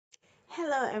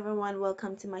Hello everyone,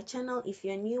 welcome to my channel. If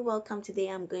you're new, welcome. Today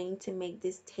I'm going to make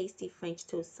this tasty French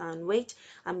toast sandwich.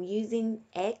 I'm using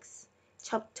eggs,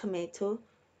 chopped tomato,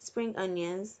 spring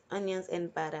onions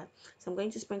and butter. So I'm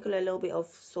going to sprinkle a little bit of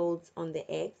salt on the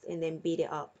eggs and then beat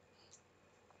it up.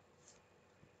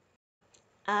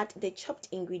 Add the chopped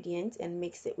ingredients and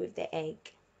mix it with the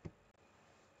egg.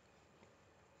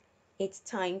 It's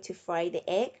time to fry the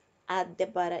egg. Add the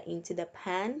butter into the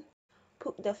pan.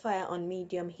 Put the fire on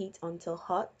medium heat until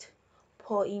hot.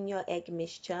 Pour in your egg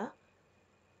mixture.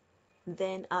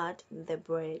 Then add the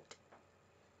bread.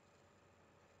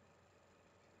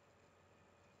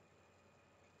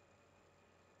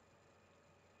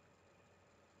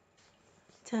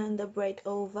 Turn the bread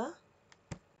over.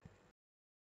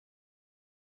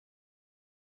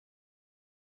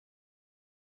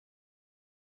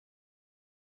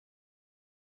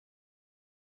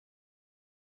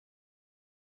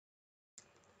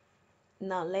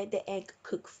 Now let the egg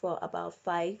cook for about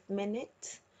 5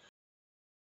 minutes.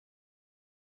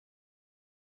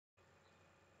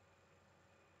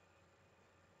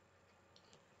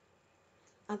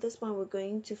 At this point, we're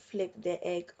going to flip the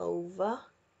egg over.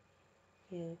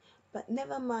 Yeah, but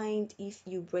never mind if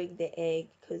you break the egg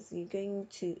because you're going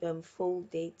to fold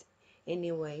it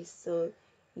anyway. So,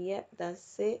 yep,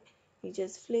 that's it. You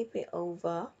just flip it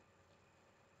over.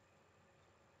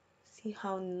 See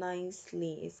how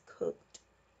nicely it's cooked.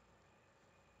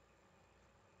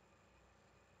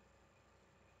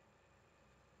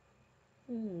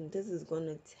 This is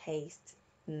gonna taste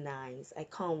nice. I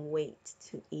can't wait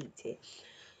to eat it.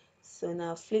 So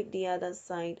now flip the other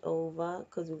side over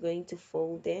because we're going to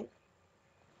fold it.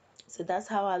 So that's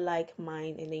how I like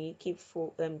mine, and then you keep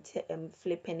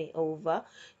flipping it over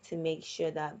to make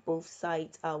sure that both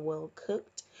sides are well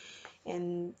cooked.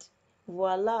 And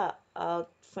voila, our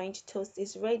French toast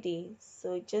is ready.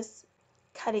 So just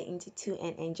cut it into two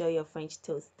and enjoy your French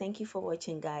toast. Thank you for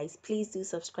watching, guys. Please do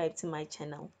subscribe to my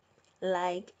channel,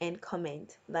 like and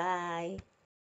comment. Bye.